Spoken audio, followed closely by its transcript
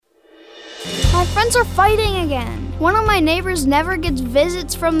My friends are fighting again. One of my neighbors never gets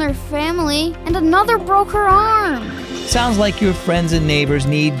visits from their family, and another broke her arm. Sounds like your friends and neighbors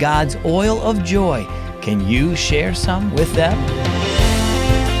need God's oil of joy. Can you share some with them?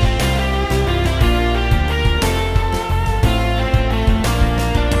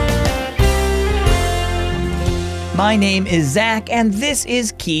 My name is Zach, and this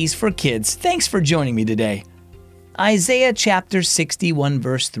is Keys for Kids. Thanks for joining me today. Isaiah chapter 61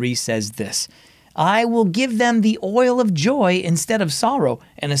 verse 3 says this, I will give them the oil of joy instead of sorrow,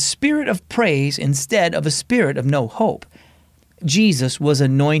 and a spirit of praise instead of a spirit of no hope. Jesus was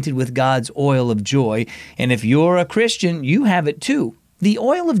anointed with God's oil of joy, and if you're a Christian, you have it too. The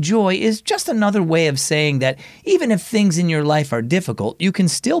oil of joy is just another way of saying that even if things in your life are difficult, you can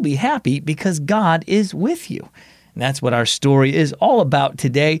still be happy because God is with you. And that's what our story is all about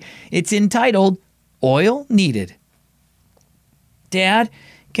today. It's entitled, Oil Needed. Dad,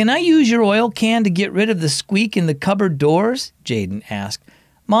 can I use your oil can to get rid of the squeak in the cupboard doors? Jaden asked.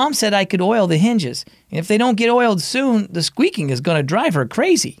 Mom said I could oil the hinges, and if they don't get oiled soon, the squeaking is going to drive her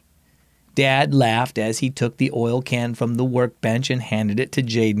crazy. Dad laughed as he took the oil can from the workbench and handed it to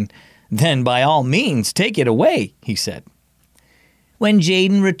Jaden. Then by all means, take it away, he said. When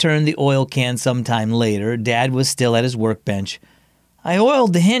Jaden returned the oil can sometime later, Dad was still at his workbench. I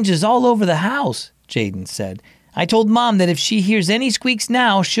oiled the hinges all over the house, Jaden said. I told Mom that if she hears any squeaks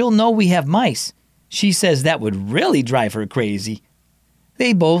now, she'll know we have mice. She says that would really drive her crazy.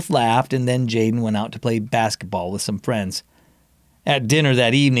 They both laughed, and then Jaden went out to play basketball with some friends. At dinner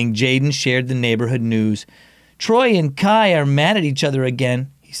that evening, Jaden shared the neighborhood news. Troy and Kai are mad at each other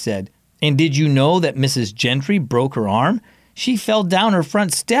again, he said. And did you know that Mrs. Gentry broke her arm? She fell down her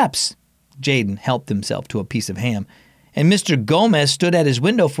front steps. Jaden helped himself to a piece of ham. And Mr. Gomez stood at his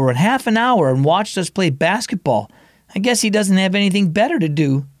window for half an hour and watched us play basketball. I guess he doesn't have anything better to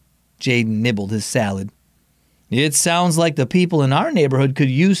do. Jaden nibbled his salad. It sounds like the people in our neighborhood could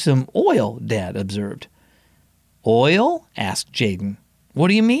use some oil, Dad observed. Oil? Asked Jaden. What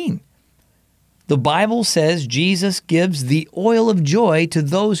do you mean? The Bible says Jesus gives the oil of joy to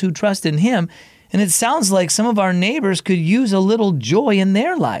those who trust in him, and it sounds like some of our neighbors could use a little joy in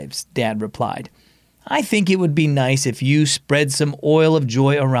their lives, Dad replied. I think it would be nice if you spread some oil of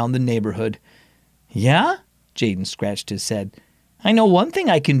joy around the neighborhood. Yeah? Jaden scratched his head. I know one thing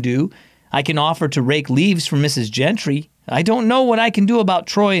I can do. I can offer to rake leaves for Mrs. Gentry. I don't know what I can do about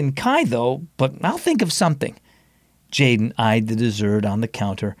Troy and Kai, though, but I'll think of something. Jaden eyed the dessert on the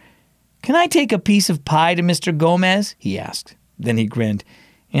counter. Can I take a piece of pie to Mr. Gomez? He asked. Then he grinned.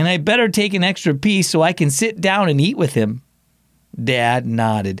 And I better take an extra piece so I can sit down and eat with him. Dad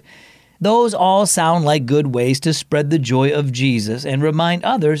nodded. Those all sound like good ways to spread the joy of Jesus and remind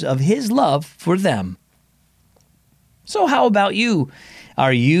others of his love for them. So how about you?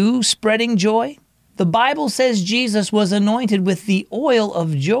 Are you spreading joy? The Bible says Jesus was anointed with the oil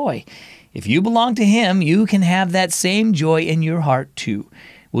of joy. If you belong to him, you can have that same joy in your heart too.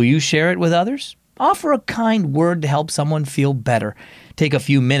 Will you share it with others? Offer a kind word to help someone feel better. Take a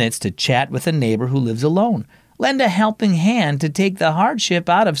few minutes to chat with a neighbor who lives alone. Lend a helping hand to take the hardship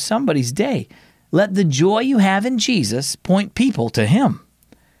out of somebody's day. Let the joy you have in Jesus point people to him.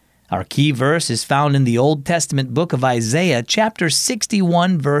 Our key verse is found in the Old Testament book of Isaiah, chapter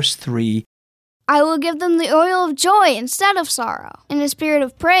 61, verse 3. I will give them the oil of joy instead of sorrow, and a spirit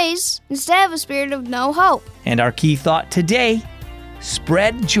of praise instead of a spirit of no hope. And our key thought today,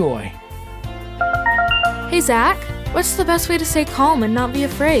 spread joy. Hey, Zach, what's the best way to stay calm and not be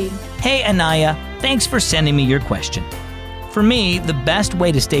afraid? Hey, Anaya, thanks for sending me your question. For me, the best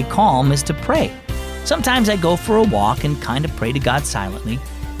way to stay calm is to pray. Sometimes I go for a walk and kind of pray to God silently,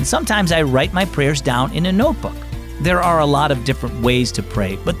 and sometimes I write my prayers down in a notebook. There are a lot of different ways to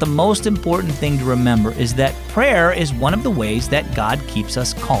pray, but the most important thing to remember is that prayer is one of the ways that God keeps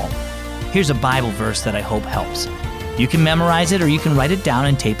us calm. Here's a Bible verse that I hope helps. You can memorize it or you can write it down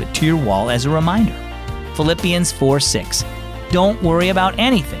and tape it to your wall as a reminder. Philippians 4:6. Don't worry about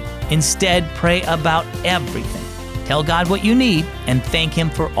anything. Instead, pray about everything. Tell God what you need and thank him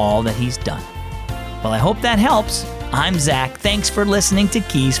for all that he's done. Well, I hope that helps. I'm Zach. Thanks for listening to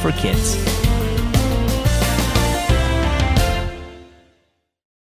Keys for Kids.